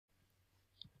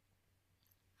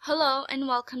Hello and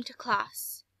welcome to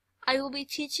class. I will be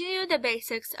teaching you the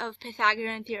basics of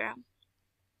Pythagorean Theorem.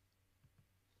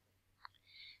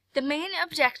 The main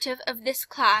objective of this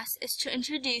class is to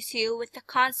introduce you with the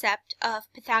concept of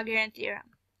Pythagorean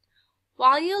Theorem.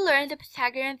 While you learn the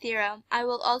Pythagorean Theorem, I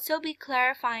will also be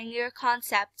clarifying your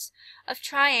concepts of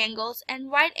triangles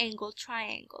and right-angled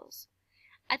triangles.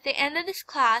 At the end of this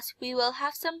class, we will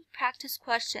have some practice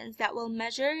questions that will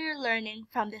measure your learning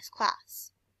from this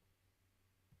class.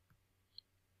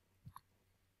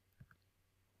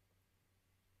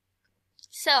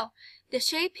 So, the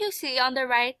shape you see on the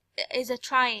right is a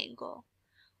triangle.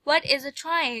 What is a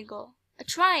triangle? A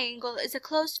triangle is a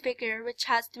closed figure which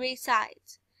has three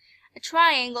sides. A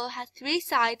triangle has three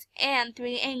sides and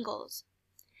three angles.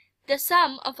 The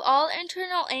sum of all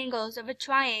internal angles of a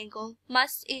triangle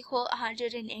must equal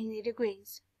 180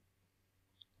 degrees.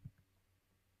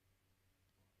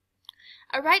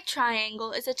 A right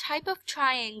triangle is a type of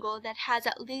triangle that has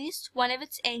at least one of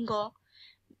its angles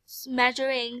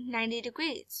measuring 90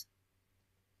 degrees.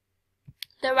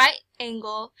 The right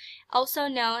angle, also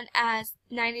known as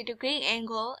 90-degree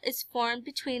angle, is formed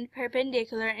between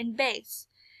perpendicular and base.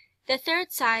 The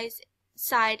third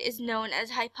side is known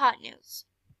as hypotenuse.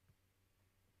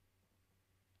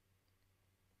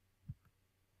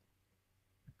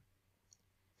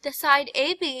 The side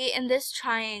AB in this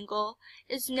triangle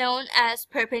is known as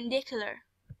perpendicular.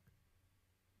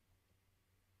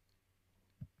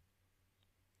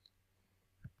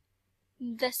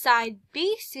 The side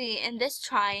BC in this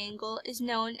triangle is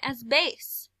known as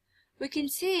base. We can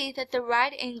see that the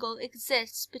right angle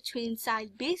exists between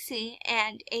side BC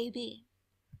and AB.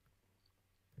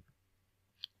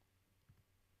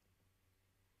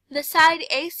 The side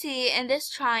AC in this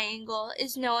triangle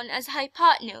is known as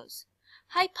hypotenuse.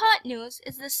 Hypotenuse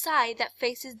is the side that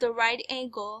faces the right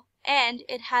angle, and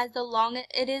it is the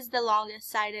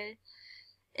longest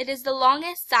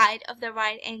side of the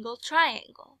right angle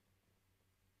triangle.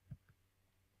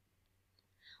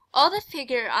 All the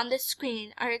figures on the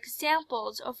screen are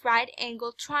examples of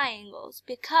right-angled triangles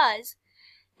because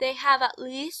they have at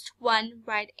least one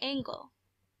right angle.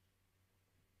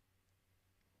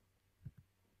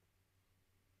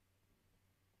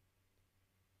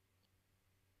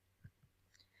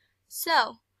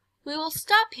 So, we will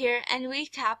stop here and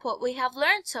recap what we have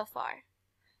learned so far.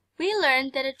 We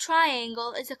learned that a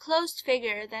triangle is a closed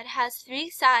figure that has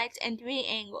three sides and three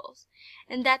angles,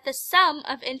 and that the sum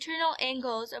of internal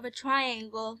angles of a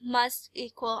triangle must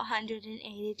equal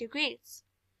 180 degrees.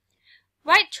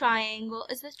 Right triangle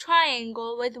is the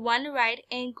triangle with one right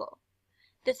angle.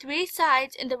 The three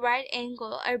sides in the right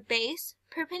angle are base,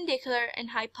 perpendicular, and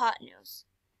hypotenuse.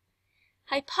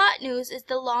 Hypotenuse is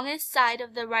the longest side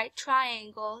of the right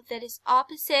triangle that is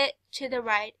opposite to the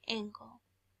right angle.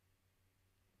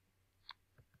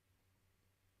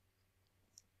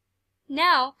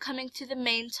 Now, coming to the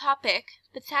main topic,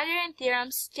 Pythagorean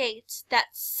theorem states that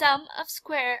sum of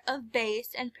square of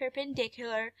base and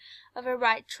perpendicular of a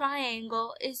right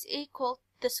triangle is equal to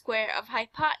the square of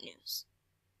hypotenuse.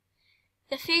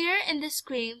 The figure in the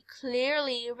screen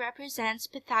clearly represents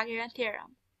Pythagorean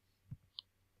theorem.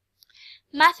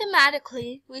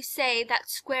 Mathematically, we say that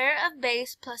square of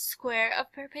base plus square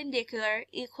of perpendicular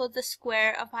equals the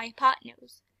square of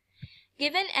hypotenuse.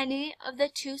 Given any of the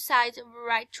two sides of a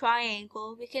right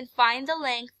triangle, we can find the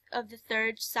length of the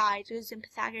third side using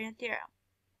Pythagorean theorem.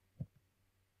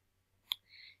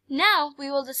 Now we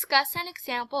will discuss an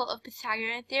example of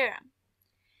Pythagorean theorem.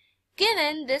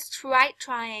 Given this right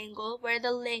triangle where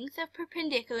the length of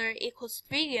perpendicular equals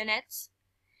 3 units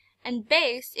and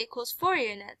base equals 4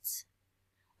 units,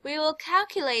 we will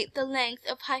calculate the length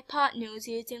of hypotenuse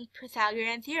using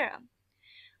Pythagorean theorem.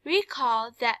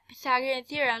 Recall that Pythagorean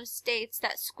theorem states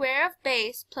that square of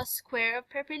base plus square of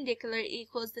perpendicular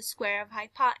equals the square of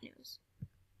hypotenuse.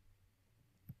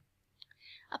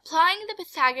 Applying the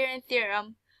Pythagorean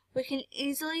theorem, we can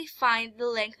easily find the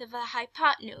length of a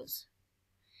hypotenuse.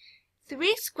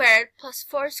 3 squared plus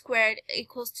 4 squared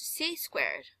equals to c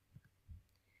squared.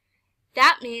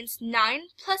 That means 9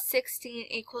 plus 16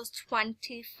 equals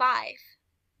 25.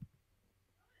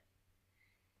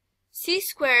 C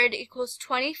squared equals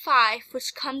 25,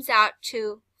 which comes out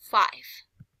to 5.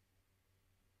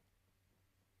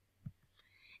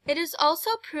 It is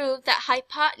also proved that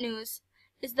hypotenuse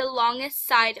is the longest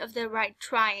side of the right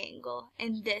triangle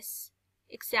in this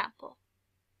example.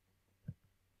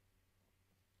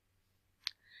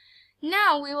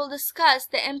 Now we will discuss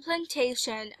the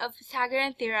implementation of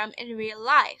Pythagorean theorem in real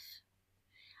life.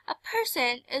 A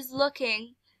person is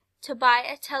looking to buy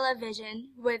a television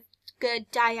with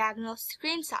good diagonal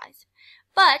screen size,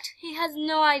 but he has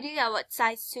no idea what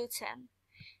size suits him.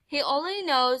 He only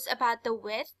knows about the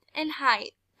width and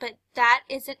height, but that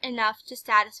isn't enough to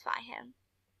satisfy him.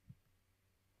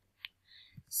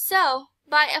 So,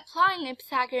 by applying a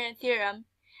Pythagorean theorem,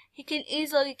 he can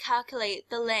easily calculate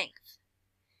the length.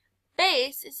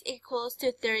 Base is equals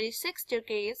to 36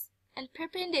 degrees, and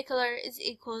perpendicular is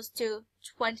equals to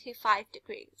 25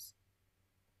 degrees.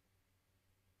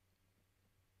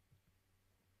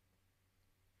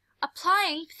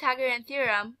 Applying Pythagorean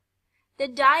theorem, the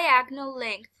diagonal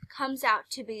length comes out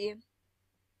to be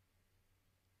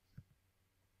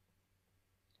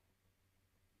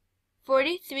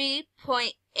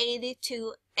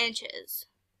 43.82 inches.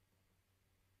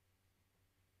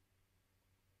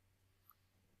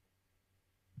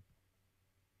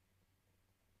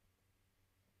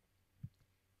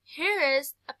 Here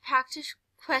is a practice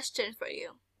question for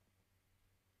you.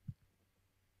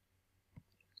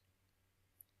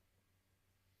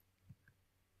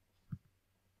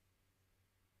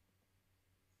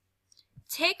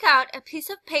 Take out a piece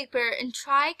of paper and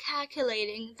try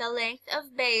calculating the length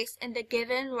of base in the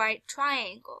given right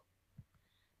triangle.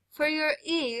 For your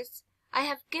ease, I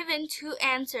have given two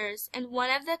answers, and one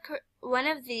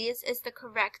of these is the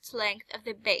correct length of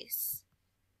the base.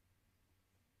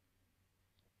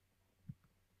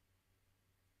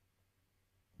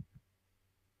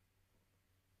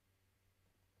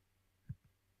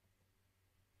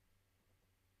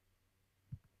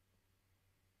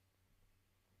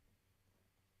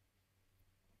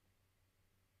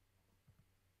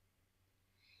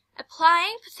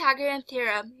 Applying Pythagorean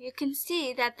theorem, you can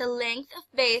see that the length of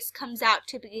base comes out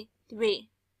to be 3.